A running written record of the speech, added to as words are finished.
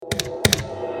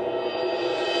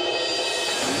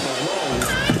Hello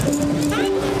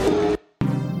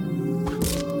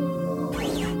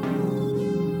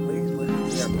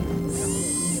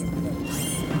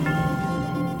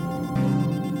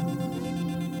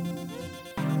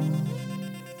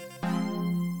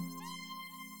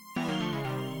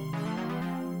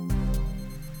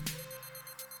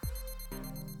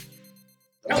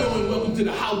and welcome to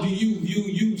the How Do You View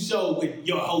You show with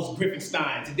your host Griffin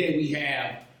Stein. Today we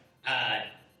have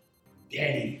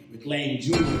Danny McLean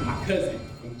Jr., my cousin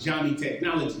from Jami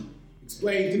Technology.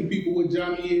 Explain to the people what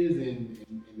Jami is and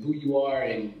who you are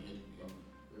and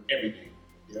everything.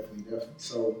 Definitely.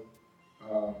 So,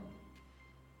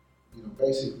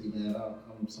 basically, man,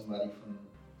 I'm somebody from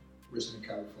Richmond,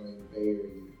 California, the Bay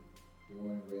Area,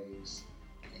 born and raised,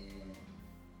 and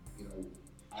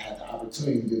I had the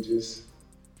opportunity to just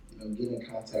get in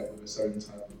contact with a certain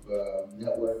type of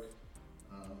network,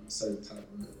 a certain type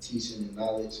of teaching and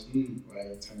knowledge, right,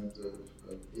 in terms of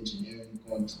engineering,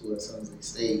 going to school at San Jose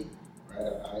State, right,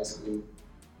 out of high school,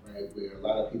 right, where a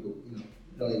lot of people,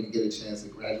 don't even get a chance to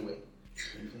graduate.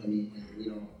 You feel me? And we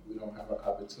don't have an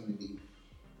opportunity.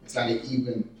 It's not an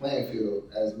even playing field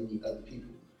as many other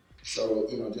people. So,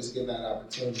 just getting that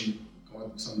opportunity, going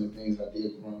through some of the things I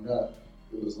did growing up,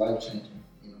 it was life changing.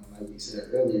 Like we said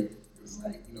earlier, it was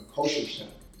like, culture shock.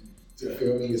 You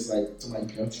feel me? It's like somebody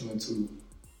dumped you into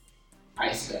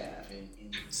ice bath and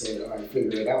said, all right,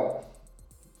 figure it out.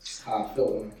 That's how I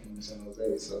felt when I came to San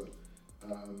Jose. So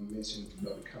you mentioned, the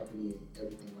company and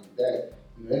everything like that.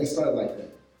 It didn't start like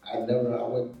that. I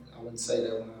wouldn't say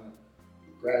that when I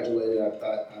graduated, I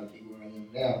thought I'd be where I am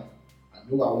now. I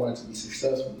knew I wanted to be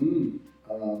successful,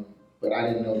 but I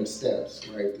didn't know the steps,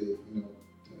 right? The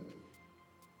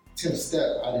 10th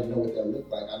step, I didn't know what that looked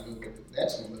like. I knew what the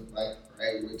next one looked like,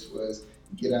 right? Which was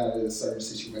get out of the certain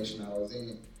situation I was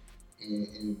in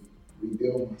and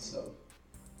rebuild myself.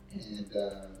 And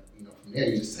from there,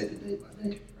 you just take it day by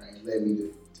day, right? It led me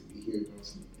to be here doing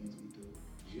some of the things we do.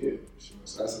 Yeah, sure.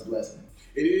 So that's a blessing.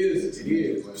 It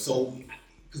is. So,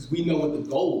 because we know what the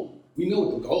goal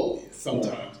is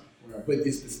sometimes, right. But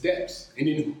it's the steps. And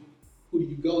then who do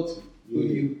you go to? Who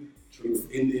do you, true.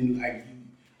 And like,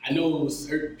 I know it was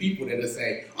certain people that'll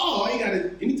say,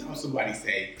 anytime somebody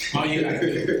say, you gotta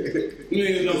do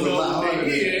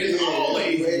it's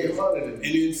always harder. And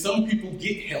then some people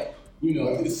get help,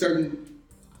 certain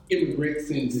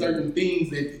immigrants and certain things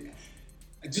that,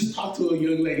 I just talked to a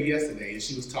young lady yesterday and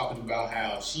she was talking about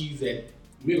how she's at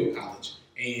middle college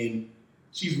and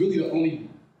she's really the only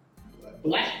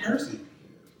black person.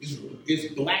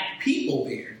 It's black people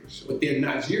there, but they're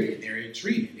Nigerian, they're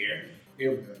Eritrean,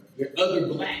 they're other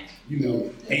black,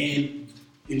 and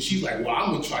she's like, well,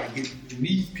 I'm gonna try to get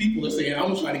these people are saying I'm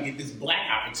gonna try to get this black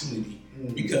opportunity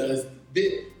because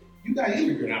you got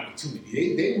immigrant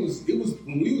opportunity. It was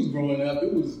when we was growing up,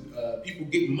 it was people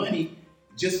getting money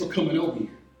just for coming over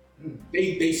here.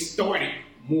 They started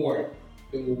more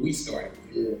than what we started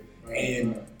with.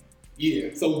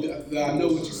 So I know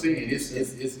what you're saying.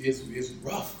 It's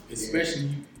rough, especially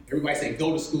everybody say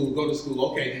go to school.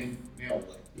 Okay, then now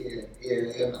what? Yeah.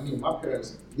 And I mean, my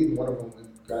parents, neither one of them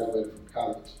graduated from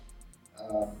college.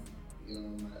 My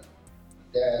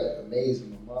dad,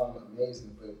 amazing, my mom,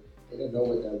 amazing, but they didn't know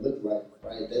what that looked like,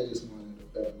 right? They just wanted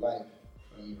a better life,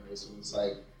 right? So it's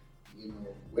like,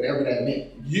 whatever that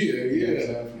meant.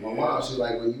 Yeah. My mom, she's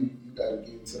like, well, you got to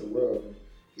get into the world and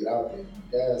get out there. My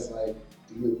dad's like,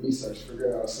 do your research,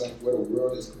 figure out where the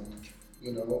world is going.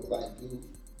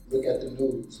 Look at the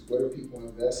news. What are people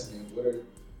investing in? What are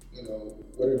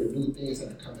the new things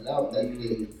that are coming out that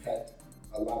really impact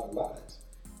a lot of lives?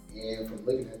 And from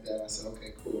looking at that, I said,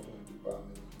 okay, cool, I'm going to do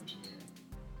biomedical engineering.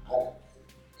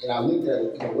 I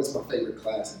looked at, what's my favorite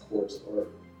class and course or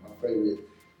my favorite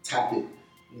topic,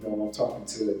 when I'm talking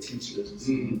to the teachers and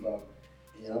speaking about.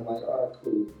 And I'm like, all right,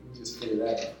 cool, let me just figure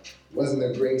that out. Wasn't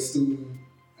a great student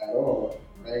at all,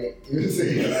 right? You know what I'm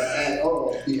saying? At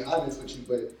all, to be honest with you,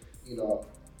 but,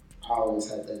 I always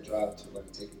had that drive to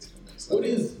take it to the next level. What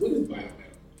is biomedical?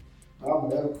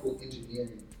 Biomedical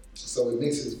engineering. So it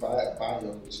mixes bio,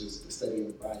 which is the study of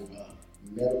the body,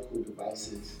 medical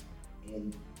devices,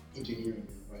 and engineering,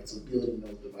 right? So building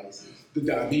those devices. The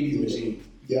diabetes machine.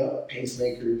 Yeah,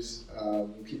 pacemakers.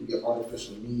 When people get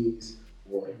artificial knees,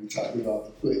 or we talked about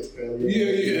the foot earlier.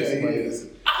 Yeah.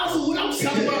 Also, what I'm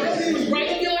talking about earlier was right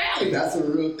up your alley. That's a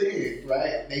real thing,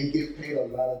 right? They get paid a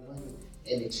lot of money,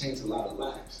 and they change a lot of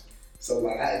lives. So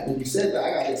when you said that, I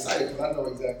got excited because I know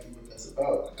exactly what that's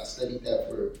about. I studied that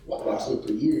for about 2 or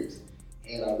 3 years,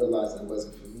 and I realized that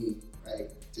wasn't for me, right?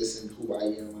 Just in who I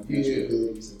am, my natural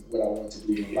abilities, and what I want to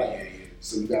do in life.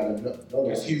 So you gotta know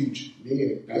that's huge.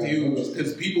 Yeah, that's huge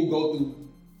because people go through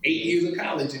 8 years of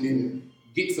college and then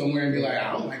get somewhere and be like,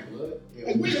 I don't like blood. Yeah.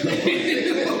 Like, wait a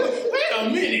minute. Wait a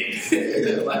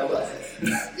minute. Like what? Yeah,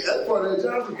 that's part of the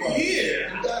job requirement.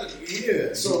 Yeah. You got it.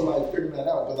 Yeah. So like figuring that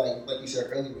out, but like you said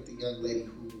earlier with the young lady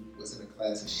who was in the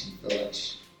class and she felt like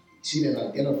she didn't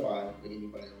identify with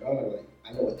anybody around her. Like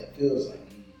I know what that feels like.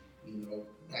 You know,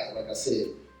 like I said,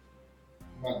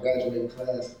 my graduating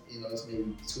class, you know, it's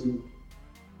maybe 2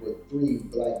 or 3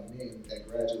 black men that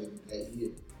graduated that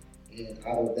year, and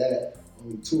out of that,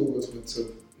 only 2 of us went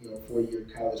to 4-year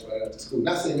college right after school.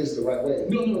 Not saying this is the right way.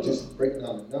 No. Just breaking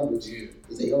down the numbers.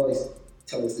 Because they always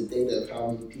tell us the data of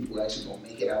how many people actually gonna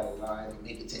make it out alive and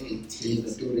make it to 18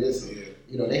 and do this. Yeah.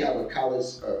 You know, they have a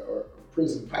college or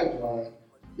prison pipeline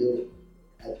built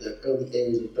at the early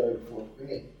age of 3rd or 4th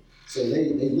grade. So they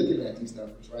looking at these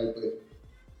numbers, right? But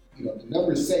you know, the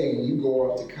numbers say when you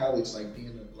go off to college, like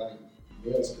being a black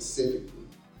male specifically,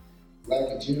 black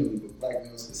and generally, but black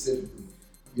male specifically,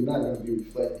 you're not going to be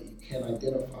reflected. You can't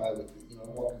identify with it. You know,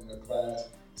 I'm walking in a class,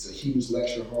 it's a huge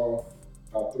lecture hall,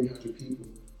 about 300 people.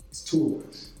 It's 2 of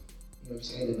us. You know what I'm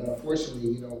saying? And unfortunately,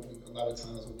 you know, a lot of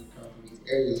times when we come from these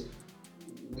areas,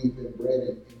 we've been bred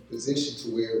in a position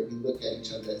to where we look at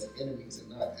each other as enemies and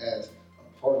not as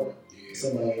a partner. Yeah.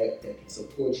 Somebody that can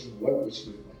support you and work with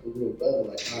you, like a real brother,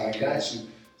 like, I got you.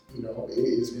 You know,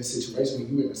 it's been a situation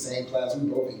when you in the same class, we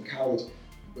both in college,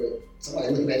 but somebody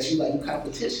looking at you like you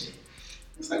competition.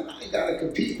 It's like, I ain't gotta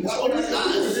compete. Why would I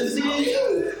just be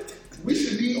you? We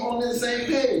should be on the same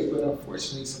page. But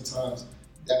unfortunately, sometimes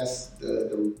that's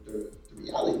the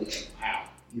reality. Wow.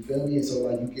 You feel me? And so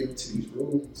like you get into these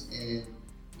rooms and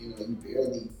you know, you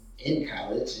barely in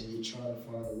college and you're trying to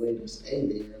find a way to stay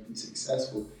there and be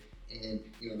successful. And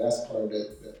you know, that's part of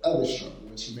the other struggle.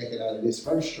 Once you make it out of this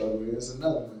first struggle, there's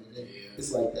another one. And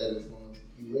it's like that as long as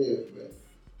you live. But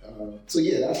so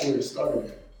yeah, that's where it started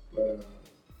at. But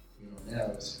you know,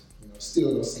 now it's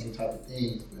still those same type of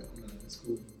things, but I'm not in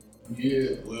school anymore.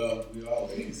 Yeah, well, we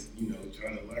always,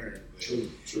 trying to learn. But True.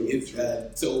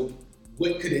 It's so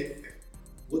what could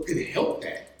help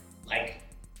that? Like,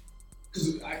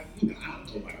 because I don't know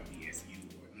about BSU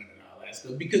or none of all that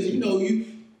stuff. Because you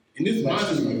and this Black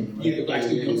Student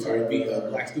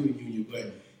Union, but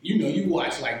you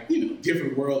watch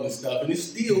Different World and stuff, and it's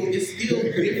still different.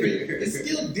 It's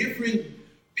still different.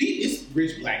 It's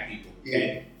rich black people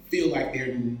that feel like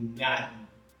they're not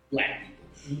black people.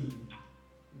 Mm-hmm.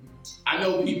 I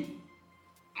know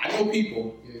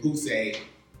people who say,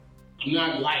 I'm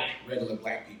not like regular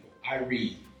black people. I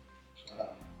read.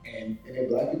 And they're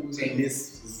black people? And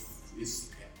this is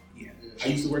I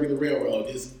used to work at the railroad.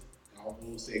 I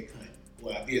won't say cunt.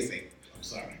 Well, I did say, I'm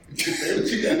sorry. Say what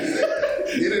you got to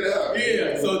say. Get it out.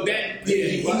 Yeah, so that,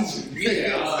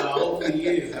 hopefully he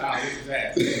is.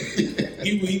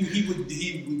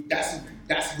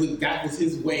 That was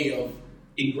his way of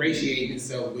ingratiating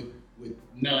himself with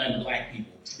non-black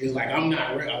people. It's like, I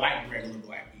like regular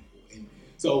black people. And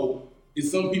so it's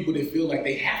some people that feel like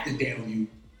they have to down you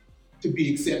to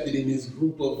be accepted in this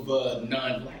group of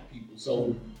non-black people.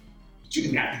 So you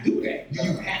didn't have to do that. Do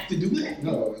you have to do that?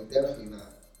 No, definitely not.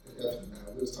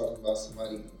 We was talking about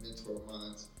somebody, a mentor of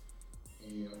mine,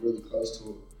 and really close to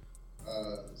him.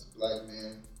 This black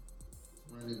man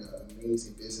running an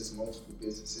amazing business, multiple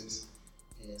businesses,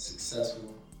 and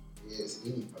successful as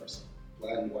any person,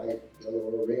 black, white, yellow,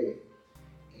 or red.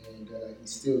 And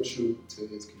he's still true to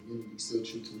his community, still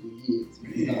true to who he is.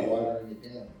 He's not watering it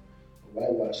down or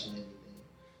whitewashing anything.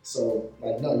 So,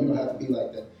 no, you don't have to be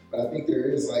like that. But I think there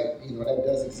is, that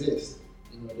does exist.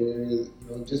 There is,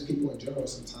 just people in general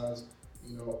sometimes,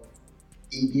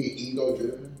 being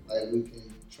ego-driven. Like, we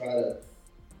can try to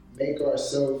make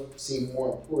ourselves seem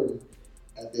more important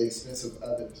at the expense of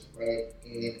others, right?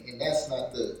 And that's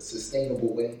not the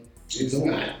sustainable way. It's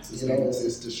not.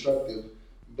 It's destructive.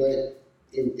 But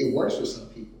it works for some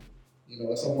people.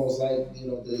 It's almost like,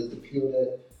 the pill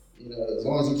that, as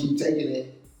long as you keep taking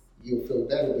it, you'll feel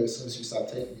better, but as soon as you stop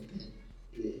taking it, then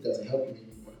it doesn't help you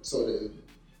anymore. So the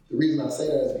reason I say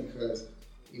that is because,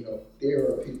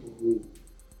 there are people who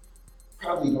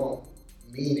probably don't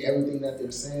mean everything that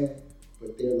they're saying,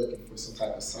 but they're looking for some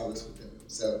type of solace within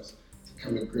themselves to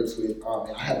come to grips with, oh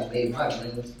man, I haven't made my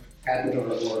dreams happen, or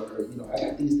I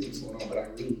got these things going on, but I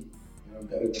read. I'm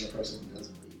better than a person who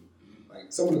doesn't read.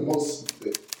 Like some of the most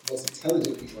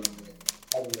intelligent people I met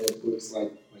haven't read books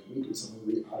like we do. Some who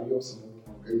read audio, some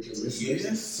who are very good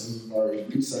listeners, some are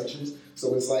researchers.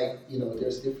 So it's like,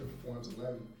 there's different forms of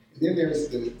learning. And then there's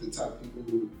the type of people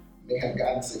who may have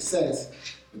gotten success,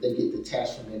 but they get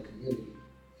detached from their community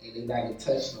and they're not in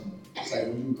touch no more. It's like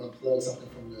when you unplug something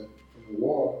from the the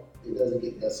wall, it doesn't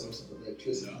get that source of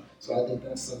electricity. No. So I think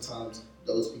that sometimes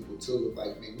those people too,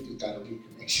 like, man, we just gotta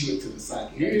reconnect you into the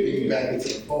socket, Yeah. get you back into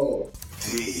the fold.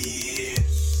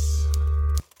 This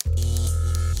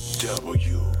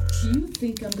W. Do you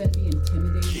think I'm gonna be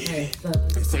intimidated by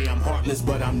thugs? They say I'm heartless,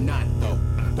 but I'm not though.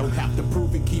 Don't have to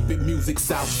prove it, keep it music.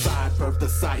 Southside, birth the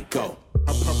psycho.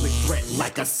 A public threat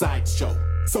like a sideshow.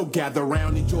 So gather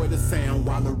round, enjoy the sound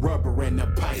while the rubber and the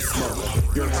pipe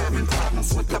smoke. You're having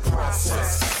problems with the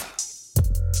process.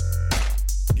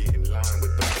 Get in line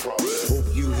with the process.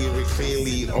 Hope you hear it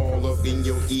clearly, all up in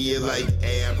your ear like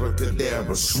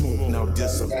abracadabra. Smoke now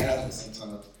disappear. That happens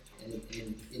sometimes,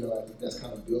 and you know, I think that's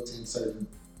kind of built in certain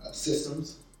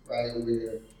systems, right?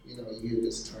 Where you know you hear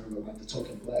this term of like the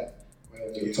token black,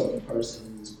 right? The token person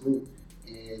in this group,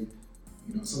 and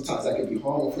you know sometimes that can be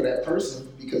harmful for that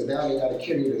person because now they got to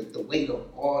carry the weight of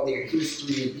all their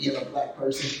history of being a black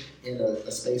person in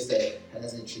a space that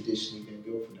hasn't traditionally been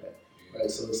built for that, right?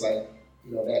 So it's like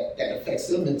you know that affects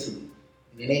them mentally,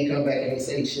 and then they come back and they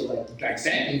say shit like that,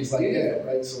 things like that,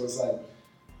 right? So it's like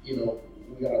you know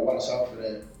we gotta watch out for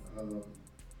that.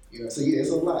 You know, so yeah,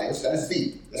 it's a lot. That's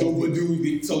deep. That's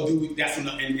So, deep. that's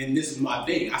and this is my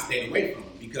thing. I stayed away from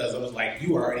him because I was like,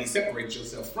 you already separated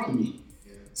yourself from me.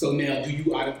 Yeah. So now, do you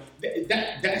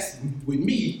that's with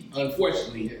me?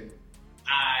 Unfortunately,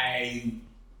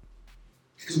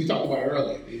 because we talked about it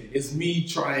earlier, it's me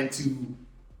trying to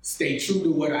stay true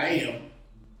to what I am,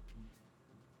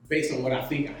 based on what I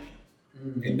think I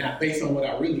am, and not based on what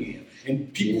I really am.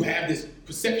 And people have this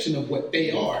perception of what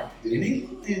they are, and they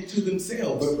lie into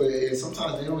themselves. But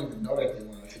sometimes they don't even know that they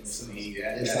lie to themselves.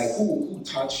 It's like who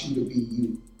taught you to be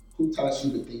you? Who taught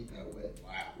you to think that way?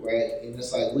 Wow. Right? And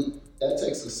it's like that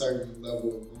takes a certain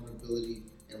level of vulnerability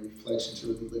and reflection to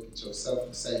really look at yourself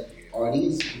and say, are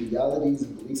these realities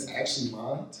and beliefs actually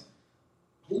mine?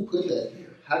 Who put that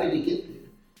there? How did it get there?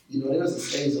 You know, there's a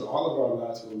stage in all of our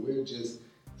lives where we're just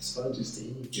sponges to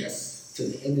anything. Yes. To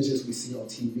the images we see on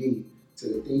TV, to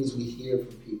the things we hear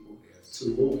from people,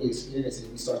 to what we experience,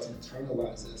 and we start to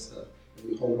internalize that stuff, and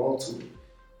we hold on to it.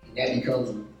 And that becomes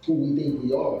who we think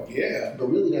we are. Yeah. But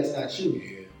really, that's not true.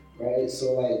 Yeah. Right?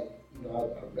 So, like, you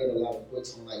know, I've read a lot of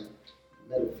books on, like,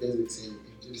 metaphysics and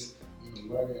just, you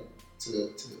know, learning to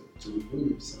reboot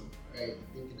yourself, right? And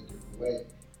think in a different way.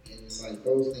 And it's like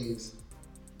those things,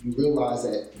 you realize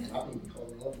that, man, I've been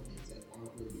holding on to things that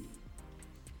aren't really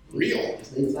Real.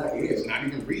 It's not real. It's not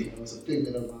even real. You know, it's a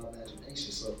figment of my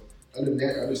imagination. So, other than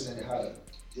that, understanding how to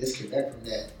disconnect from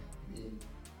that and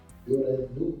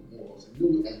build new morals and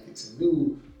new ethics and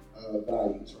new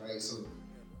values, right? So,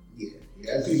 yeah.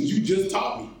 You just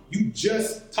taught me. You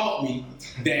just taught me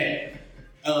that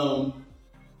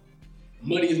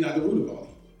money is not the root of all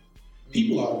evil.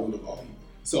 People are the root of all evil.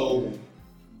 So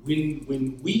when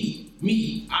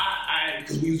I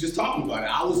because we was just talking about it,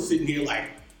 I was sitting here like,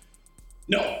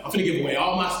 no, I'm finna give away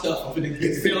all my stuff. I'm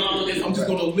finna sell all of this. I'm just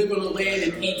gonna live on the land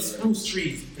and eat spruce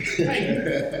trees. Like,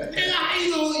 and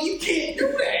you can't do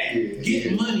that.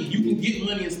 Get money. You can get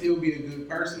money and still be a good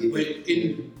person. But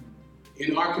in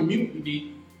our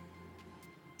community,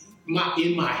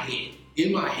 in my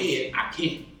head, I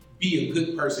can't be a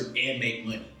good person and make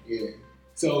money. Yeah.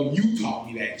 So you taught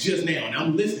me that just now, and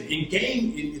I'm listening. In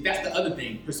game, that's the other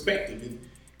thing, perspective.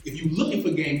 If you're looking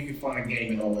for game, you can find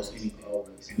game in almost anything.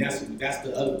 Always. And that's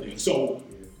the other thing. So,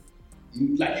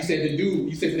 like you said,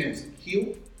 you said his name is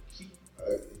Heal?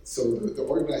 So the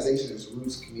organization is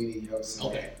Roots Community Health Center.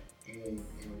 Okay. And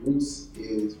Roots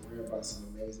is run by some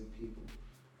amazing people.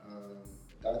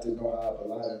 Dr. Noha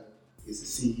Balada is the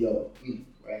CEO,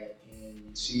 right?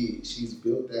 And she's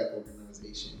built that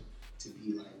organization to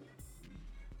be like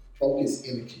focused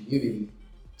in the community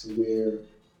to where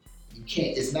you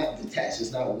can't, it's not detached,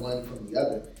 it's not one from the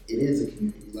other. It is a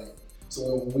community. Like,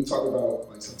 so when we talk about,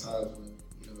 like, sometimes when,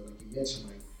 you know, like you mentioned,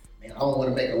 like, man, I don't want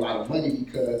to make a lot of money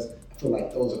because I feel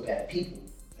like those are bad people.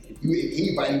 Like, if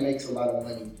anybody makes a lot of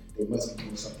money, they must be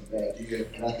doing something bad. Yeah.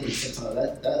 And I think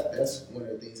sometimes that's one of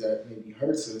the things that maybe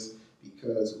hurts us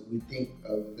because we think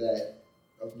of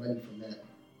money from that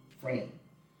frame.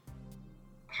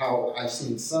 How I've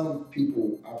seen some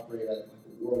people operate at like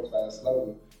a world-class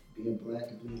level, being black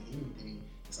and doing anything,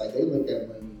 it's like they look at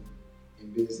money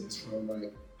in business from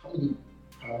like, how many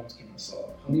problems can I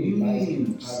solve? How many lives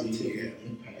can I positively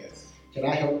impact? Can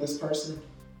I help this person?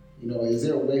 You know, is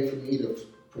there a way for me to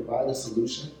provide a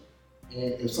solution?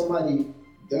 And if somebody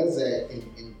does that,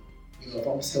 and you know, if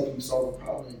I'm just helping you solve a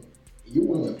problem, and you're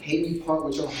willing to pay me part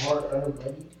with your hard-earned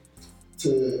money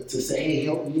to say, hey,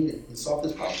 help me and solve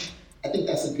this problem, I think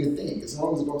that's a good thing. As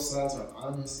long as both sides are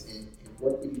honest and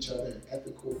work with each other and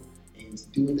ethical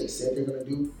and do what they said they're gonna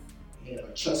do, and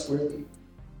are trustworthy,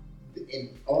 and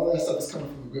all that stuff is coming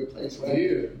from a good place, right?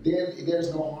 Yeah. Then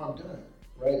there's no harm done,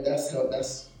 right? That's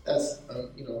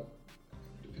you know,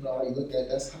 depending on how you look at it,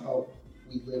 that's how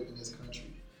we live in this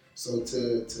country. So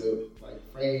to like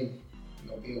frame, you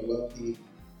know, being wealthy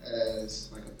as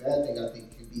like a bad thing, I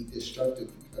think can be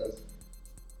destructive,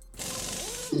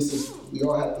 because we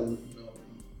all have to, you know,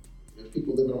 there's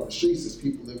people living on the streets, there's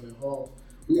people living at home.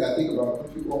 We gotta think about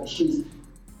it. People on the streets.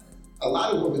 A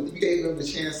lot of them, if you gave them the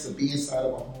chance to be inside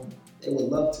of a home, they would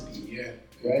love to be. Yeah.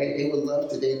 Right? They would love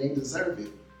to, and they deserve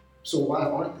it. So why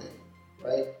aren't they?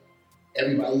 Right?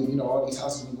 Everybody, you know, all these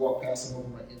houses we walk past, some of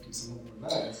them are empty, some of them are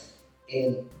not.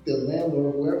 And the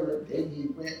landlord, whoever, they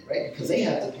need rent, right? Because they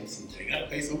have to pay something. They gotta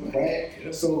pay somebody. Right?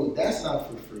 Yeah. So that's not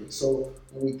for free. So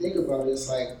when we think about it, it's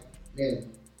like,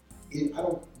 man, I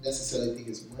don't necessarily think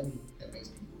it's money that makes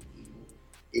people evil.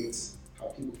 It's how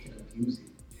people can abuse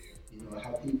it. You know,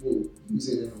 how people use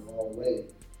it in a wrong way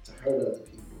to hurt other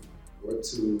people or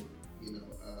to, you know,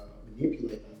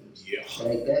 manipulate others. Yeah.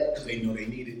 Like that. Because they know they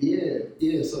need it.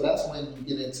 Yeah. So that's when you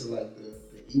get into like the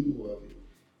evil of it.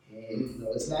 And, you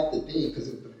know, it's not the thing, because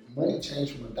if the money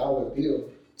changed from a dollar bill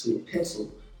to a pencil,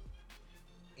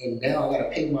 and now I gotta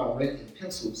pay my rent in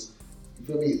pencils, you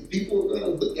feel me? People are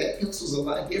gonna look at pencils a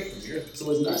lot different. Yeah.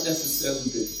 So it's not necessarily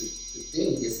the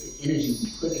thing, it's the energy you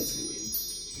put into it.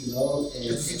 You know? And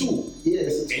It's a tool. Yeah,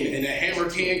 it's a tool. And a hammer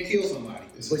can kill somebody,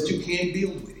 but you can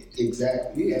build with it.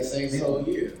 Exactly. Yeah. That same So,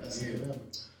 memory. yeah. That's the memory.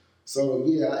 So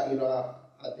yeah, you know,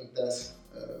 I think that's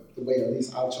the way at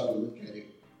least I try to look at it.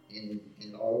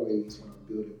 And always when I'm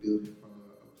building from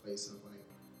a place of like,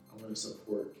 I want to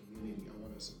support community, I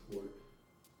want to support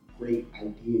great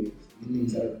ideas,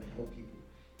 things that are going to help people.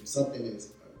 If something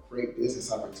is a great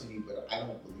business opportunity, but I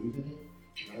don't believe in it,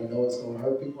 and I know it's going to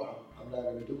hurt people, I'm not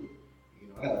going to do it. You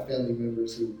know, I have family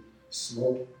members who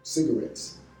smoke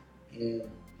cigarettes, and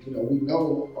you know, we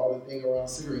know all the thing around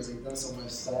cigarettes. They've done so much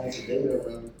science and data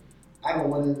around it. I don't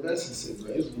want to invest in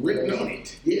cigarettes. It's written on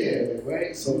it. Yeah,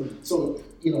 right. So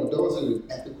you know, those are the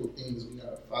ethical things we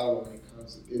gotta follow when it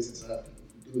comes to business. I think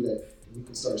if we do that, then we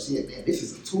can start seeing, man, this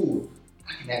is a tool.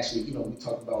 I can actually, you know, we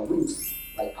talk about Roots.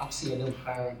 Like I'm seeing them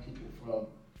hiring people from,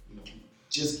 you know,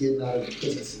 just getting out of the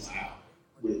prison system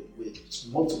with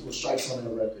multiple strikes on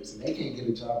their records, and they can't get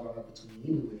a job or opportunity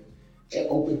anywhere. They're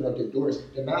opening up their doors.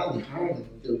 They're not only hiring them,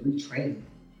 they're retraining them.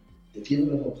 They're giving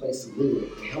them a place to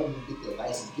live. They're helping them get their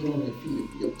license, get on their feet,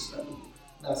 and be respectable.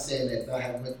 Not saying that not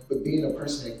having, but being a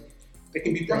person that They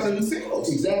can be proud of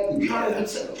themselves. exactly proud of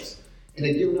themselves, and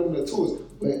they're giving them the tools.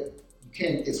 But you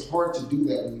can't. It's hard to do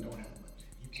that when you don't have money.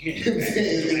 You can't. You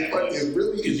know what I'm saying? It's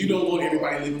really Because you don't want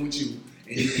everybody living with you.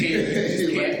 And you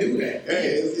can't do that.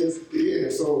 Yeah.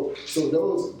 So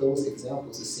those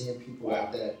examples of seeing people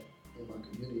like that in my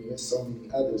community, and so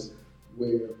many others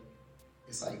where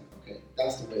it's like, okay,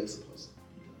 that's the way it's supposed to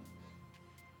be done.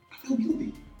 I feel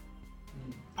guilty.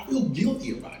 I feel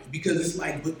guilty about it because it's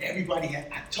like, but everybody has,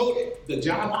 I told it, the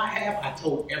job I have, I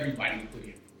told everybody to put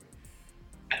in for it.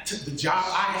 I took the job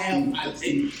I have,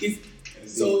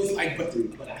 so it's like,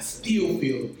 but I still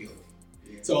feel guilty.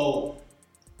 So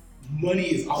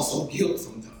money is also guilt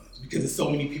sometimes because there's so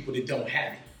many people that don't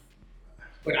have it.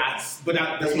 But that's what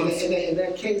I'm saying. In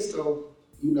that case though,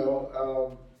 you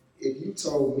know, if you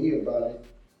told me about it,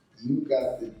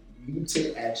 you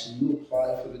took action, you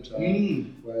applied for the job,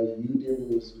 right? You did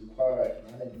what was required,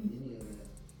 and I didn't do any of that.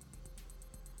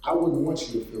 I wouldn't want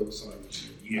you to feel sorry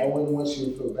for you. Yeah. I wouldn't want you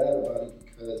to feel bad about it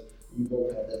because we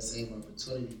both had that same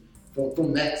opportunity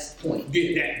from that point.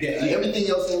 Everything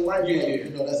else in life, you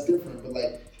know, that's different. But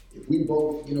like, if we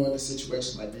both, you know, in a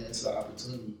situation like, man, it's an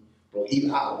opportunity, bro.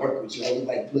 Even I'll work with you. I would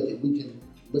like, look, if we can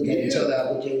look at each other's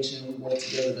application, we work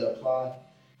together to apply.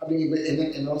 I mean, but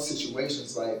in those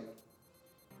situations, like,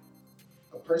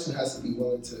 a person has to be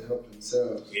willing to help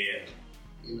themselves. Yeah.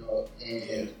 You know,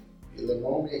 and the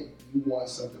moment you want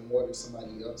something more than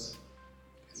somebody else,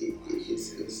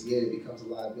 it becomes a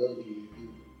liability.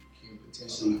 You can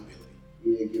potentially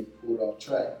get pulled off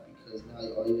track because now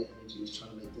all your energy is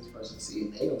trying to make this person see,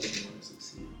 and they don't even want to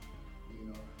succeed. You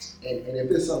know, and if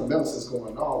there's something else that's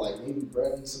going on, like maybe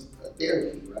Brad needs some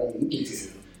therapy, right?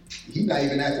 He's not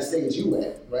even at the stage you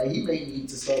at, right? He may need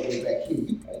to start way back here.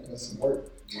 You probably done some work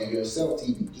on yourself to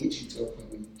even get you to a point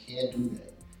where you can do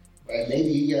that, right?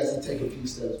 Maybe he has to take a few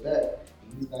steps back,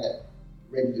 and he's not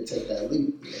ready to take that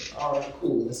leap. Like, all right,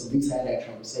 cool. Let's at least have that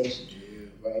conversation,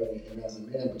 right? And as a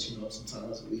man, but you know,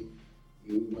 sometimes we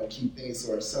want to keep things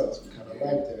to ourselves. We kind of like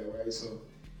that, right? So,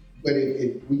 but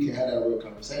if we can have that real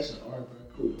conversation, all right, man,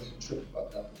 cool. Don't trip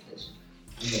about the application.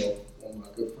 You know, one of my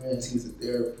good friends, he's a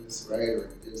therapist, right? Or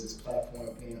there's this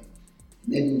platform, man.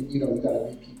 maybe, you know, you gotta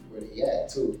meet people where they at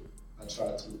too. I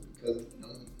try to, because, you know,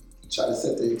 you try to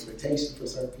set the expectation for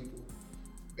certain people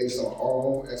based on our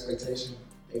own expectation,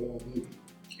 they won't meet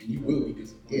it. And you will be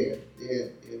disappointed. Yeah,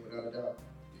 without a doubt.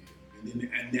 Yeah.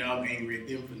 And now I'm angry at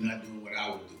them for not doing what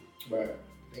I would do. Right.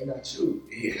 They not you.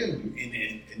 Yeah.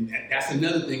 And that's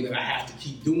another thing that I have to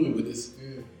keep doing with this.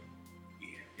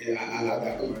 I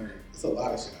gotta learn. It's a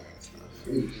lot of shit I gotta stop.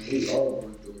 We all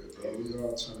going through it, bro. We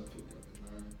all trying to pick up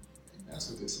and learn. And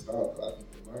that's what it's about. I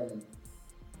think the learning,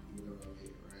 you know,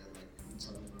 right? Like I'm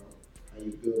talking about how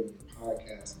you build your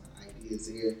podcast and the ideas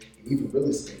there, and even real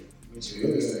estate. You mentioned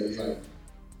real estate. It's like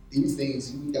these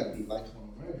things, you gotta be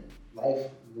lifelong learners.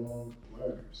 Lifelong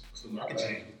learners. So the market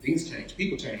change, things change,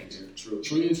 people change, True.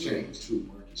 trends change. True,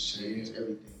 markets change,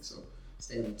 everything. So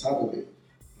staying on top of it,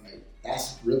 like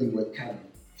that's really what kind of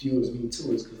fuels me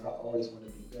too, is because I always want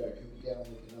to be better. Every day I'm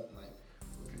looking up like,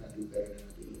 what can I do better than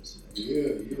I do this? How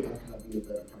can I be a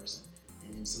better person?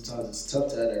 And sometimes it's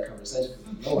tough to have that conversation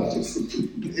because I know I just,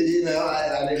 you know,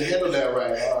 I didn't handle that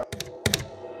right. All right.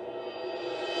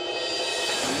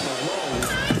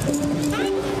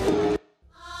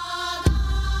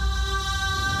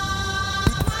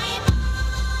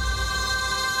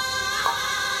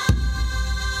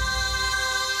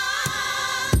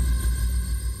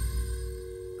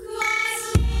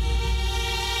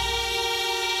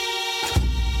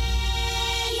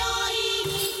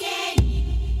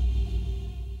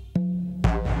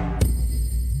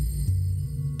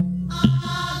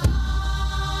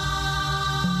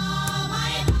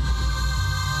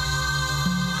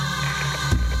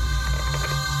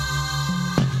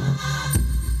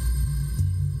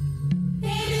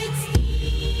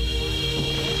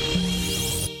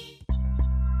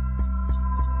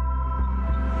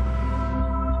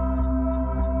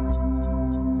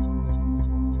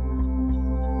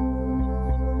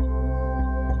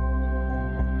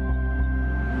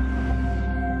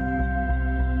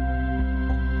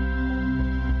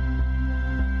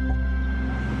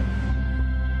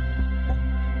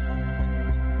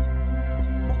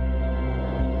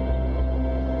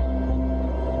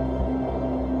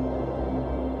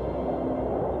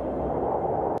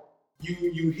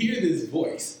 You hear this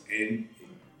voice, and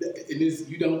this,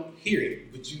 you don't hear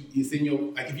it, but it's in your,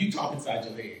 like if you talk inside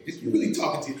your head, you really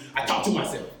talking to, I talk to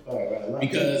myself. Right.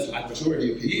 Because I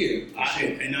majority of people,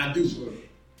 and I do. Sure. And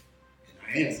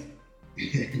I answer.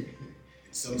 And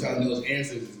sometimes those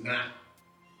answers is not,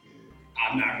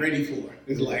 I'm not ready for.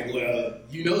 It's like, well,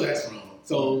 you know that's wrong.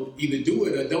 So either do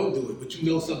it or don't do it, but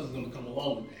you know something's gonna come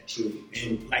along with that. True.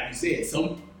 And like you said,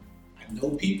 I know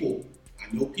people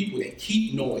that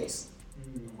keep noise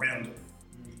around them.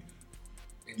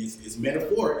 And it's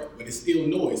metaphoric, but it's still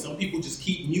noise. Some people just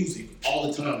keep music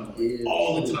all the time going,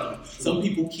 all the time. Some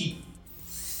people keep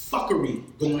fuckery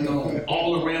going on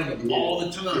all around them all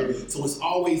the time. So it's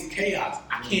always chaos.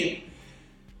 The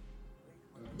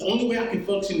only way I can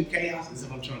function in chaos is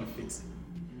if I'm trying to fix it.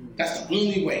 That's the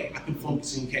only way I can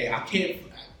function in chaos. I can't,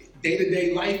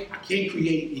 day-to-day life, I can't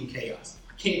create in chaos.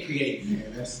 I can't create.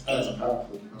 Man, that's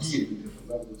powerful. On so many different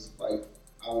levels. Like,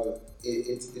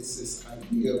 it's this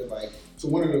idea of like, so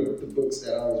one of the books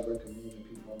that I always recommend to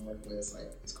people I'm working with is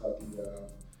like, it's called the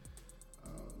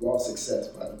Raw Success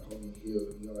by Napoleon Hill.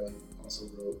 He also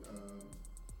wrote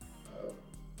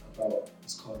about,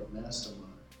 it's called a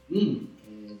mastermind.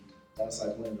 And that's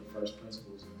like one of the first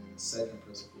principles. And then the second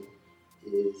principle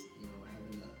is, you know,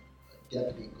 having a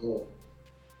definite goal.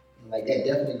 And like that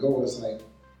definite goal is like,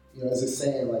 you know, as it's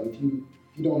saying, like if you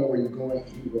don't know where you're going,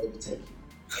 you will take you.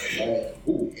 Right?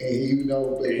 And you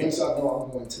know, but once I know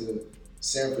I'm going to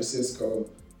San Francisco,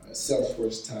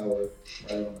 Salesforce Tower,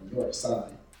 right on the north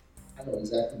side, I know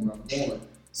exactly where I'm going.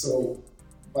 So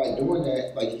by doing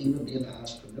that, like even being an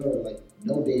entrepreneur, like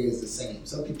no day is the same.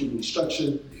 Some people need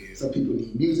structure, some people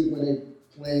need music when they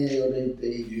playing or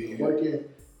they working.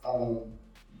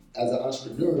 As an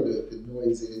entrepreneur, the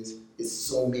noise is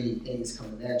so many things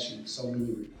coming at you, so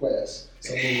many requests,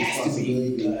 so many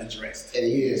responsibilities addressed.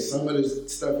 And some of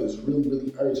this stuff is really,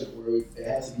 really urgent where it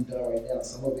has to be done right now.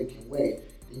 Some of it can wait.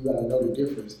 Then you gotta know the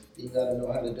difference. Then you gotta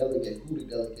know how to delegate, who to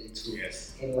delegate to.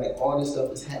 Yes. And like all this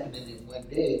stuff is happening in one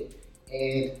day,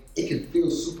 and it can feel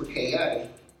super chaotic.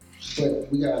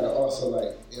 But we gotta also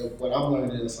like, you know, what I'm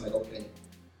learning is like, okay,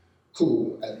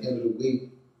 cool. At the end of the week,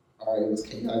 all right, it was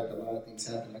chaotic. A lot of things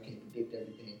happen. I can't predict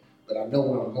everything, but I know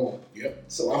where I'm going. Yep.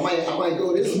 So I might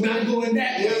go this way. Not going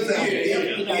that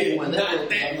way. Not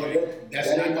that way.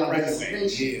 That's not the right way.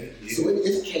 So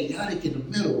it's chaotic in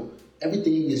the middle.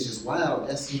 Everything is just wild.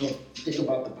 That's, you know, think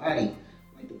about the body.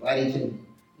 Like the body can,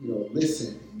 you know,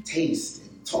 listen and taste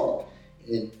and talk.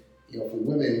 And, for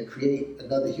women, create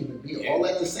another human being all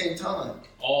at the same time.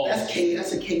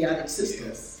 That's a chaotic system.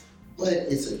 Yes. But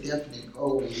it's a definite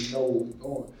goal, and we know where we're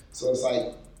going. So it's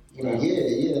like,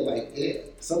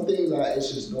 some things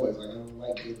it's just noise. Like, I don't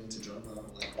like getting into drama. I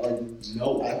don't like arguing.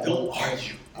 No, I don't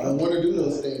argue. I don't want to do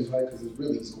those things, right? Because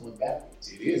it's going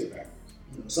backwards. It is backwards.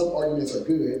 Some arguments are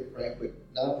good, right? But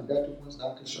non-productive ones,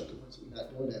 non-constructive ones, we're not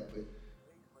doing that. But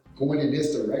going in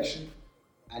this direction,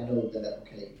 I know that,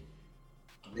 okay,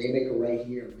 I may make a right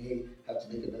here, I may have to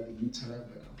make another U-turn,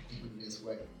 but I'm going this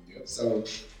way. Yep. So,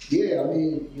 yeah, I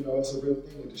mean, it's a real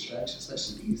thing with distraction,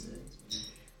 especially these days.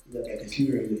 You got that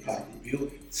computer in your pocket.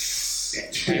 Building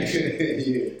that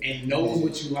traction. And knows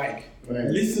what you like. Right.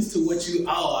 Listens to what you,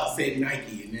 I said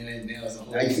Nike, and then there was a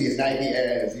whole. Now you see a Nike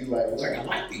ads, you like, I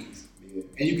like these. Yeah.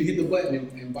 And you can hit the button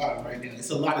and buy them right now. It's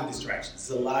a lot of distractions.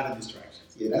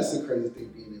 Yeah, that's the crazy thing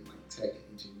being in like tech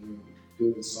and engineering,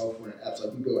 building software and apps.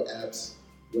 Like we build apps,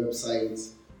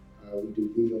 websites, we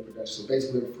do video production. So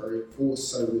basically we're a full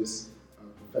service,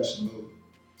 professional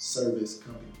service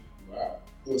company. Wow.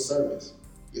 Full service.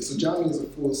 Yeah, so Jami is a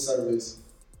full service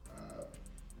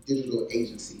digital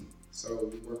agency. So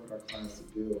we work with our clients to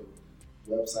build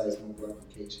websites, mobile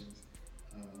applications,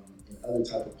 and other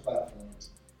type of platforms.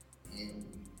 And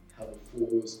we have a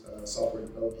full software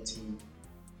development team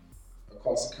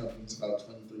across the company. It's about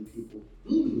 23 people,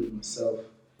 including myself.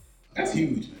 That's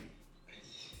huge, man.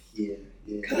 Yeah.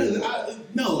 Cause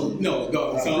no.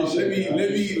 So let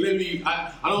me.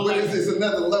 I don't but like. It's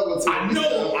another level to it.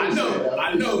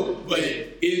 I know. But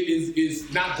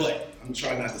it's not. But I'm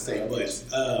trying not to say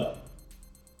but.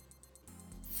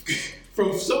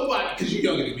 From somebody, because you're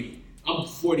younger than me, I'm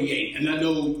 48, and I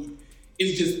know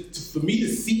it's just for me to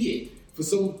see it. For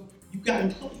some, you got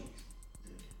employees.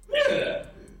 Yeah.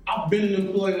 I've been an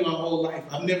employee my whole life.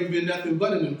 I've never been nothing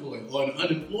but an employee or an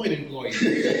unemployed employee.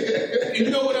 You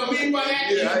know what I mean by that?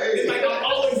 Yeah, it's like I'm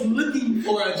always looking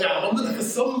for a job. I'm looking for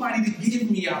somebody to give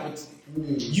me opportunity.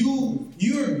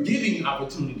 You're giving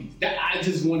opportunities. That I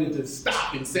just wanted to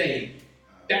stop and say,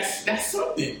 that's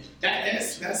something.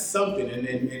 That's something.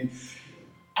 And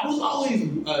I was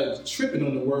always tripping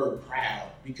on the word proud.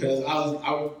 Because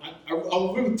I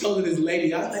remember telling this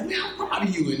lady, I was like, man, I'm proud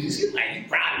of you. And she's like, you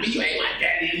proud of me? You ain't my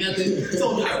daddy or nothing.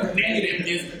 So her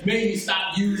negativeness made me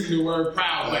stop using the word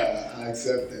proud. But I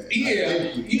accept that.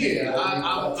 Yeah.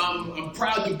 I'm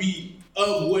proud to be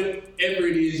of whatever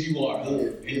it is you are.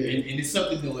 And it's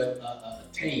something to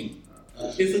attain.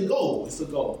 It's a goal.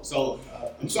 So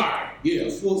I'm sorry. Yeah,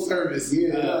 full service.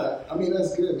 Yeah, I mean,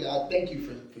 that's good, man. I thank you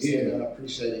for saying that. I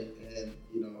appreciate it. And,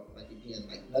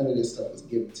 none of this stuff was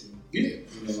given to me. Yeah.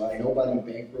 Nobody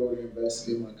bankrolled or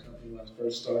invested in my company when I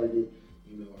first started it.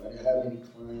 I didn't have any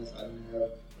clients. I didn't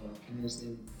have, my parents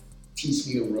didn't teach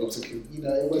me the ropes. It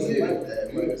wasn't like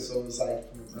that, right? So it's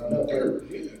like, from the ground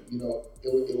up,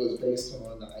 it was based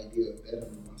on the idea of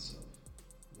bettering myself.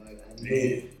 Like, I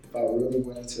knew if I really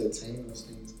wanted to attain those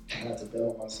things, I had to bet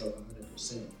on myself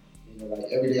 100%. Like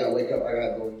every day I wake up, I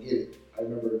gotta go and get it. I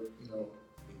remember, in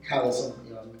college,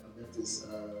 I met this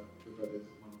brother,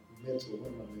 one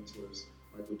of my mentors,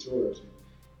 Michael George,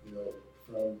 and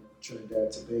from Trinidad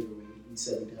and Tobago, he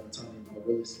set me down talking about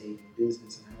real estate and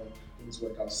business and how things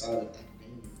work outside of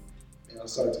academia. And I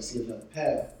started to see another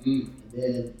path. And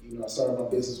then, I started my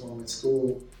business while I'm in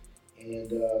school, and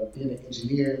being an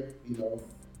engineer,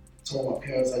 told my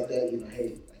parents like that,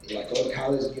 hey, go to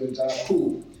college and get a job,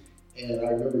 cool. And I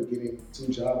remember getting 2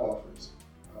 job offers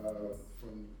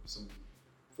from some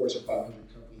Fortune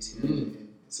 500 companies here in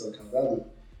Silicon Valley.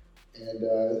 And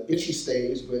entry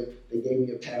stage, but they gave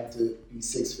me a path to be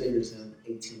 6 figures in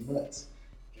 18 months.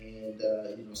 And,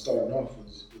 starting off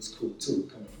was cool too,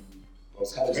 coming from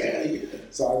those college days.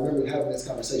 So I remember having this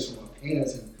conversation with my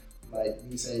parents and like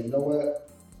me saying, you know what,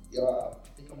 y'all, I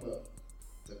think I'm going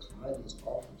to decline those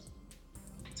offers.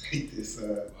 I'm going to take this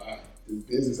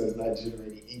business that's not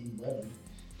generating any money.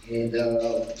 And I'm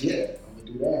going to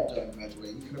do that after I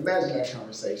graduate. You can imagine that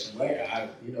conversation, right?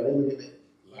 They look at it.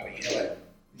 A lot of yelling.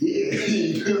 Yeah,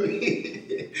 you know what I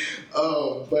mean?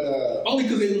 But only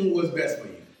because they knew what's best for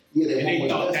you. Yeah,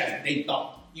 they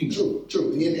thought. True.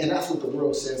 And that's what the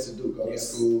world says to do. Go to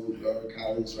school, go to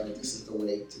college, right? This is the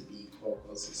way to be quote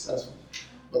unquote successful.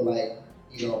 But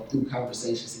through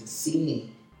conversations and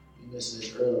seeing, you mentioned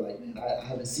this earlier, like, man, I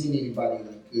haven't seen anybody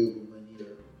like good with money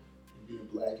or being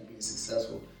black and being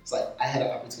successful. It's like I had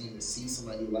an opportunity to see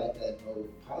somebody like that and know it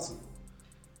was possible.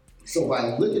 So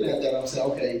by looking at that, I'm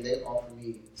saying, okay, they offer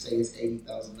me, say it's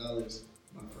 $80,000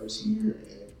 my first year,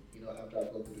 and after I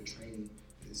go through the training,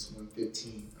 it's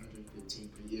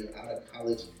 $115 per year. Out of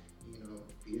college,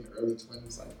 being early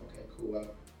 20s, like, okay, cool,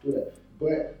 I'll do that.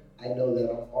 But I know that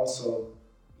I'm also,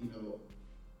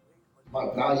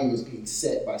 my value is being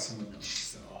set by someone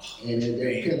else. And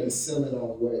they're putting a ceiling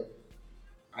on what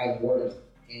I'm worth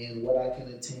and what I can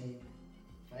attain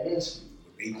financially.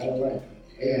 I don't like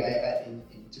that. And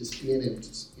just being in,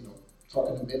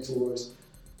 talking to mentors,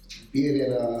 being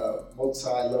in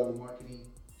multi-level marketing,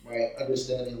 right?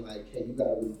 Understanding like, hey, you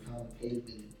gotta really pound the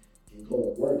pavement and go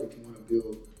to work if you want to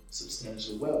build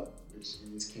substantial wealth, which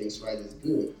in this case, right, is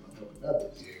good. I'm helping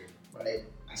others, right?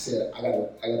 I said I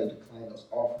gotta decline those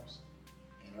offers,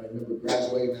 and I remember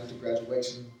graduating. After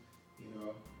graduation,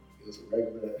 it was a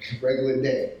regular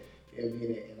day,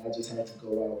 and I just had to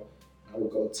go out. I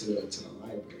would go to the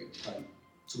library, probably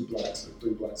 2 blocks or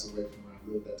 3 blocks away from where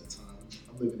I lived at the time.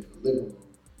 I'm living in the living room,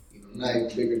 not even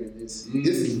bigger than this.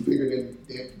 This is bigger than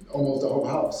almost the whole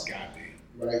house. Goddamn.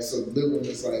 Right, so the living room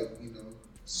is like,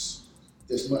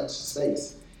 this much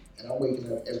space. And I'm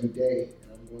waking up every day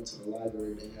and I'm going to the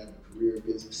library. They have a career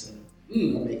business center.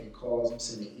 I'm making calls, I'm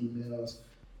sending emails,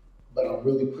 but I'm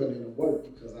really putting in the work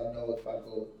because I know if I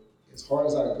go as hard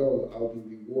as I go, I'll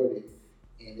be rewarded,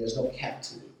 and there's no cap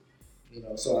to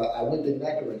it. So I went in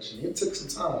that direction. It took some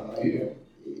time. It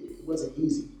wasn't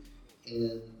easy,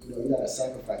 and you got to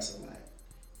sacrifice a lot,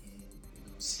 and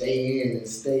stay in and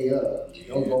stay up. You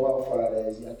don't go out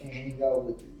Fridays. I can't hang out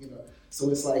with you. So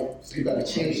it's like you got to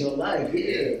change your life, in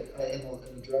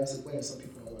a drastic way. And some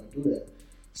people don't want to do that.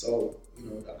 So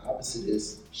the opposite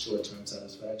is short-term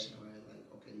satisfaction, right? Like,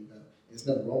 okay, there's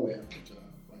nothing wrong with having a job.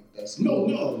 Like that's no.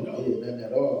 Yeah, nothing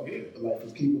at all. Yeah. But like for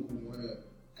people who want to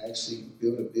actually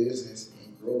build a business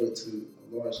and grow it to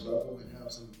a large level and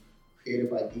have some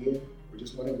creative idea, or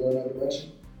just want to go in that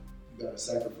direction, you got to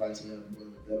sacrifice and have more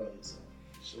than a bet on yourself.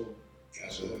 Sure.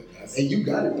 And you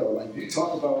got it though. Like we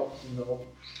talk about,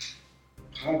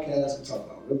 podcasts, we talk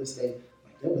about real estate.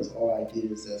 Like that was all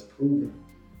ideas that's proven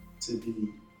to be,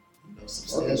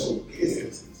 substantial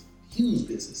businesses, huge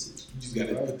businesses. You just got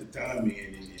to put the time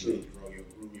in and grow your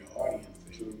audience.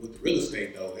 And with the real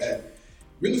estate though, that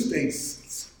real estate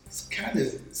kind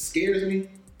of scares me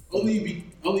only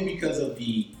because of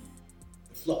the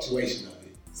fluctuation of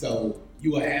it. So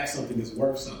you will have something that's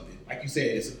worth something. Like you said,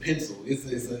 it's a pencil.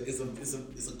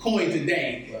 It's a coin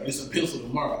today. Right. It's a pencil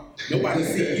tomorrow. Nobody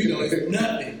see it's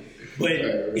nothing. But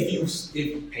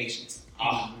if patience,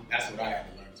 that's what I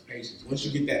had to learn is patience. Once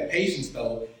you get that patience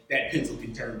though, that pencil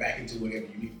can turn back into whatever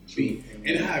you need it to be.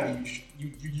 And however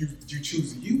you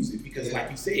choose to use it. Because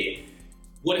like you said,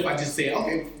 what if I just say,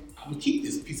 okay, I'm gonna keep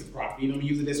this piece of property and I'm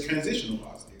gonna use it as transitional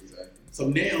housing. So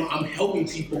now I'm helping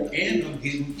people and I'm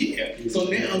getting, So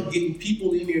now I'm getting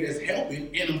people in there that's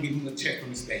helping and I'm getting a check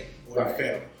from the state or the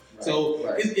federal. Right.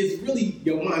 So it's really,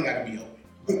 your mind gotta be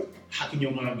open. How can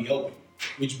your mind be open?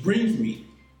 Which brings me,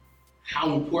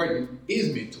 how important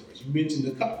is mentors? You mentioned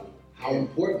a couple. How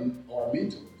important are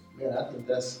mentors? Man, I think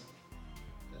that's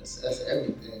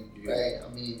everything, right? I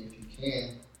mean, if you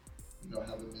can,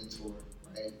 have a mentor,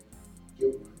 right?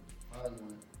 Get one, find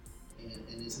one.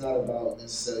 And it's not about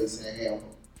necessarily saying, hey,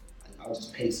 I'll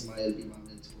just pay somebody to be my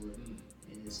mentor. And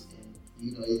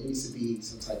it needs to be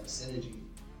some type of synergy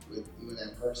with you and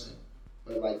that person.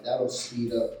 But like that'll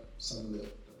speed up some of the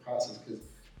process because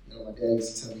my dad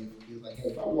used to tell me, he was like, hey,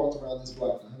 if I walked around this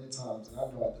block 100 times and I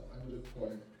know at the under the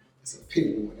corner it's a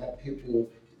pit bull, and that pit bull,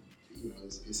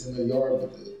 it's in the yard,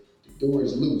 but the door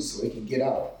is loose so it can get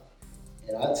out.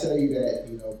 And I tell you that,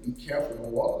 be careful,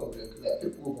 don't walk over there because that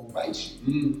pit bull gonna bite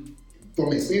you.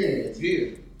 From experience,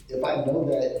 if I know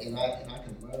that and I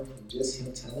can learn from just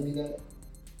him telling me that,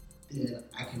 then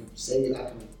I can save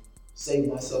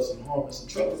myself some harm and some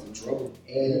trouble.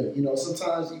 And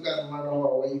sometimes you gotta learn the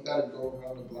hard way. You gotta go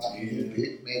around the block and get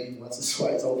bit maybe once or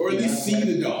twice. Or at least see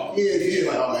the dog. There's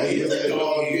a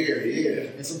dog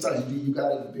here. And sometimes you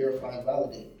gotta verify and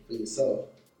validate for yourself,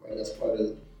 right? That's part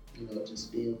of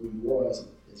just being who you are as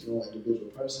your own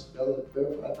individual person.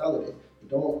 Verify, validate, but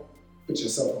don't put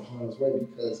yourself in harm's way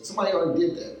because somebody already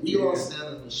did that. We all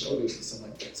stand on the shoulders of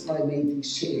somebody. Somebody made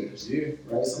these chairs,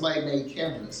 right? Somebody made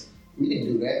cameras. We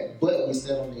didn't do that, but we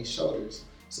stand on their shoulders.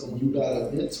 So when you got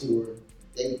a mentor,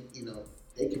 they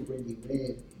can bring you in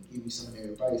and give you some of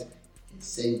their advice and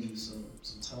save you some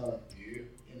time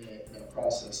in that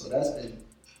process. So that's been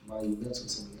monumental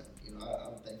to me.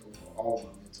 I'm thankful for all of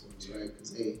my mentors, right?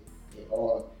 Because they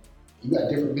all, you got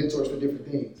different mentors for different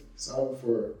things. Some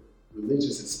for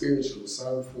religious and spiritual,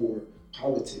 some for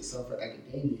politics, some for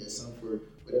academia, some for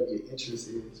whatever your interest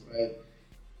is, right?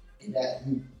 And that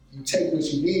you take what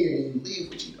you need and you leave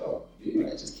what you don't.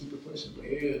 Right? Just keep it pushing. Bro.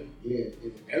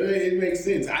 It makes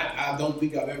sense. I don't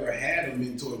think I've ever had a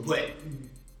mentor, but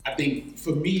I think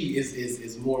for me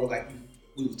it's more like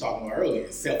we were talking about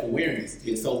earlier, self-awareness.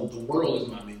 And so the world is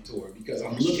my mentor because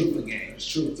I'm looking for game. It's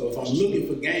true. So if I'm looking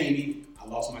for game, I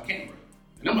lost my camera.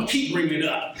 And I'm going to keep bringing it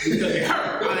up because it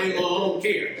hurt. I don't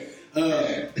care.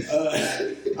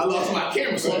 I lost my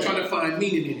camera, so I'm trying to find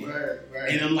meaning in it.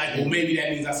 Right. And I'm like, well, maybe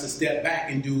that means I should step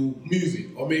back and do music.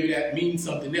 Or maybe that means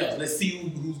something else. Let's see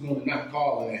who's going to not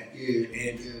call it that. Yeah.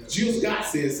 And Jill Scott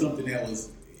said something that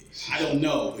was, I don't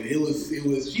know, but it was.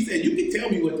 She said, you can tell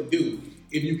me what to do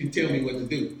if you can tell me what to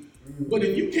do. But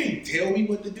if you can't tell me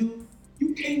what to do,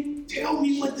 you can't tell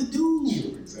me what to do.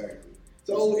 True, exactly.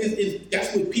 So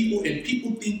that's what people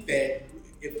think that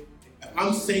if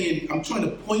I'm saying I'm trying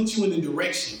to point you in a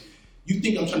direction, you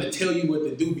think I'm trying to tell you what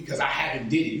to do because I haven't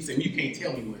did it. You say, well, you can't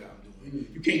tell me what I'm doing.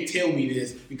 You can't tell me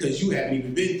this because you haven't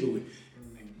even been through it.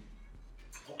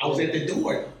 I was at the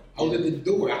door.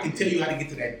 I can tell you how to get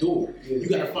to that door. Yeah. You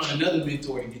got to find another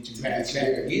mentor to get you past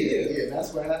that. Yeah,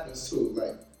 that's what happens too.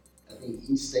 Like, I think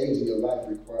each stage of your life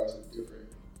requires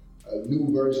a new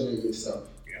version of yourself.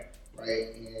 Yeah.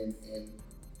 Right? And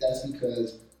that's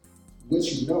because what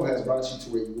you know has brought you to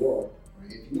where you are.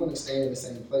 Right? If you want to stay in the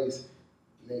same place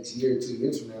next year, 2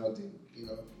 years from now, then,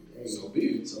 hey, So be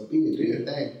it. do your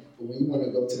thing. But when you want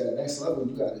to go to that next level,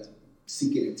 you got to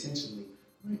seek it intentionally.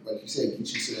 Right? Like you said,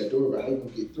 get you to that door, but how you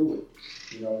going to get through it?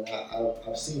 And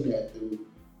I've seen that through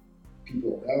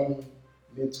people around me,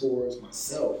 mentors,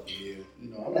 myself. Yeah.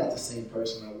 I'm not the same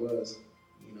person I was,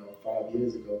 5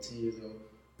 years ago, 10 years ago,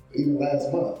 even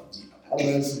last month. I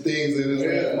learned some things in this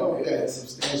last month that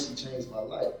substantially changed my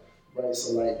life, right?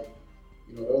 So, like,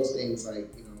 those things, like,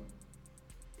 like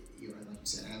you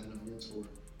said, having a mentor,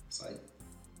 it's like,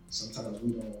 sometimes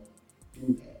we don't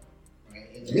do that, right?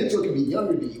 And the mentor can be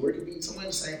younger than you, or it could be someone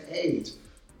the same age,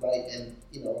 like, and,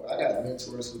 I got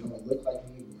mentors who don't look like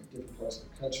me, who are in different parts of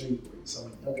the country, or some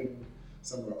are younger than me,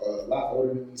 some are a lot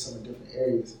older than me, some in different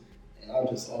areas, and I'm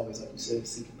just always, like you said,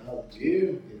 seeking knowledge.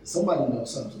 Yeah. Somebody knows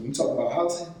something. So when you talk about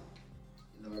housing,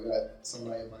 I got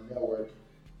somebody in my network,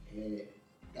 and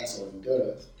that's all he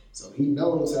does. So he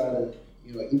knows how to,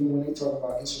 even when they talk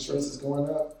about interest rates is going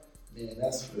up, man,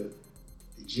 that's for the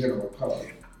general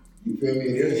public. You feel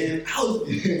me? And I was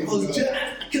just,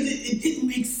 because it didn't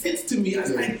make sense to me. I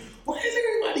was like, why is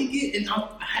everybody getting, I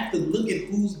have to look at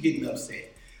who's getting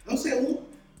upset. I'm saying, what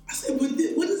does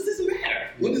this matter?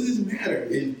 What does this matter?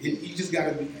 And you just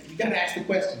gotta ask the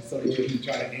question so that you can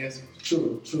try to answer.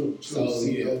 True. So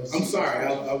yeah, I'm sorry.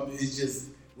 It's just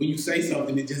when you say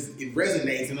something, it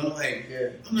resonates, and I'm like,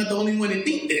 I'm not the only one that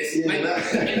think this. Yeah, like, God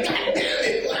damn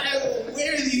it!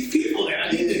 Where are these people at?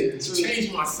 I need to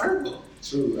change my circle.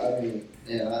 True. I mean,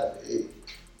 man, I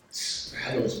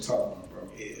know what you're talking about, bro.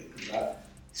 Yeah.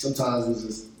 Sometimes it's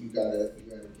just you gotta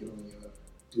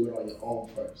do it on your own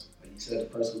first. Like you said, the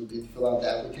person who didn't fill out the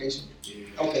application. Yeah.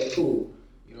 Okay, cool.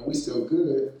 We still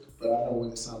good, but I know when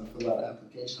it's time to fill out the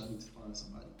application, I need to find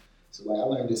somebody. So, like, I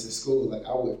learned this in school. Like,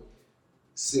 I would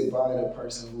sit by the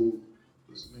person who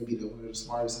was maybe one of the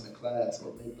smartest in the class,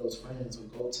 or make those friends, or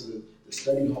go to the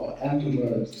study hall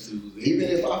afterwards. Even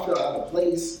if I feel out of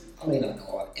place, I may not know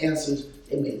all the answers.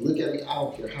 They may look at me. I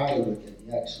don't care how they look at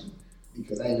me, actually,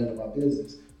 because I ain't none of my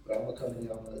business. But I'm going to come in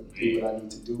here, I'm going to do what I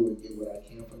need to do and get what I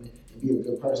can from it and be a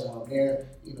good person while I'm there.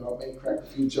 I may crack a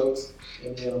few jokes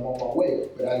and then I'm on my way.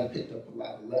 But I done picked up a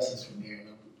lot of lessons from there, and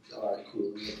I'm all right,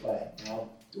 cool, let me apply it. Now I'm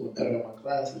doing better in my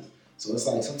classes. So it's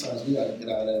like sometimes we got to get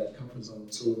out of that comfort zone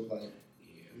too, like,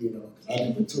 because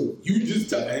I do it too. You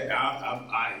just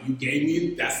you gave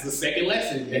me, that's the second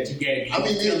lesson that you gave me. I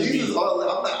mean, this is all,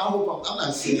 I'm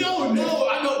not saying. No,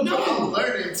 I don't know. I'm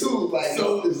learning too. Like,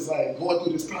 so it's like going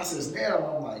through this process now, and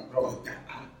I'm like, bro,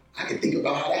 I can think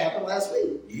about how that happened last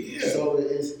week. Yeah. So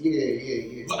it's,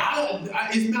 yeah. But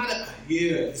it's not,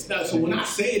 so when I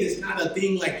say it, it's not a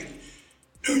thing like,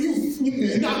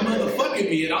 you're not motherfucking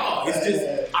me at all. It's just,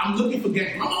 I'm looking for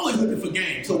game. I'm always looking for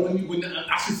game. So when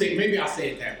I should say, maybe I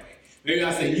say it that way. Maybe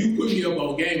I say, you put me up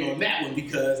on game on that one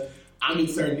because I'm in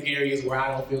certain areas where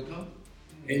I don't feel comfortable.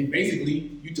 And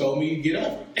basically, you told me to get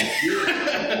over it.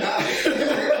 In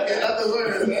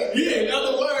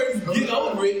other words, get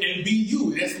over it and be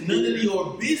you. That's none of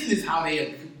your business how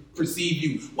they perceive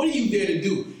you. What are you there to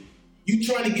do? You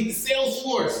trying to get the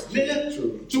Salesforce, man,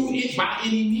 do it by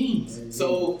any means. Mm-hmm.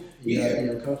 So, you gotta be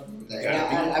uncomfortable with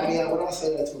that. I mean, when I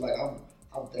say that too, like,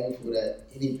 I'm thankful that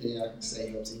anything I can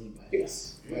say helps anybody.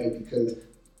 Yes. Right? Because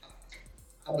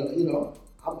I'm a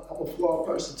flawed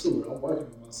person too, and I'm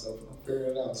working on myself, and I'm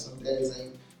figuring it out. Some days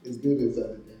ain't as good as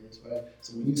other days, right?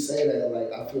 So when you say that,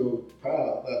 like, I feel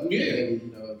proud. Like, maybe,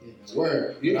 getting the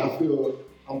word. Yeah.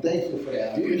 I'm thankful for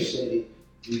that. I appreciate it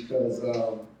because,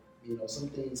 some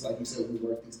things, like you said, we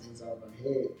work these things out in our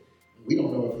head, We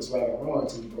don't know if it's right or wrong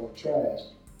until we go and trash,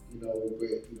 you know. But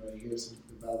you know, to hear some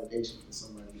validation from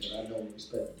somebody that I know and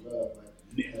respect and love, like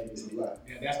that means a lot.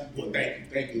 Yeah, that's well.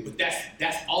 Thank you. But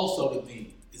that's also the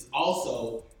thing. It's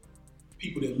also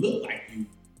people that look like you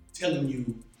telling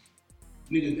you,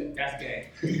 nigga, that's gay.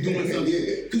 You doing something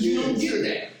because you don't get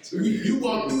that. You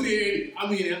walk through there. I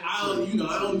mean, I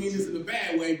don't mean this in a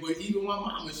bad way, but even my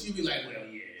mama, she be like, well,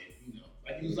 yeah, you know,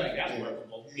 like he was like, that's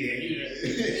workable. Yeah.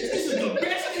 This is the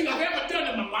best thing I've ever done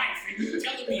in my life, and you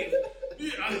telling me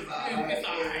it's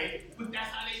all right. But that's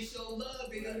how they show love.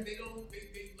 They like,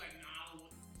 nah,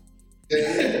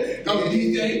 I don't want.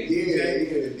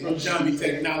 DJ from Jamie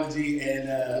Technology, and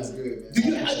that's good, man.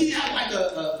 do you have like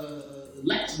a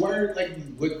last word, like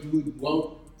what you would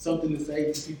want something to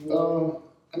say to people?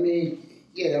 I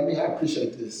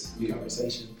appreciate this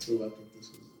conversation too. I think this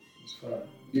was fun.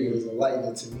 It was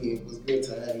enlightening to me. It was good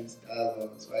to have these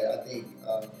dialogues, right? I think,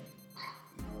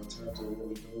 in terms of what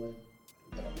we're doing,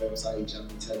 we got a website,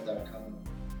 JamiTech.com.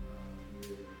 We're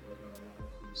working on a lot of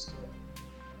cool stuff.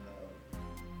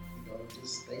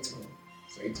 Just stay tuned.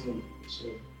 Stay tuned. For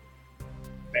sure.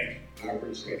 Thank you. I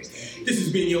appreciate it. Thank you. This has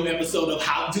been your episode of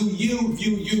How Do You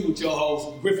View You with your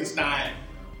host, Griffin Stein.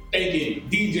 Thanking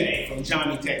DJ from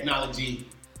Jamie Technology.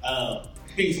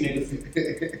 Peace,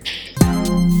 niggas.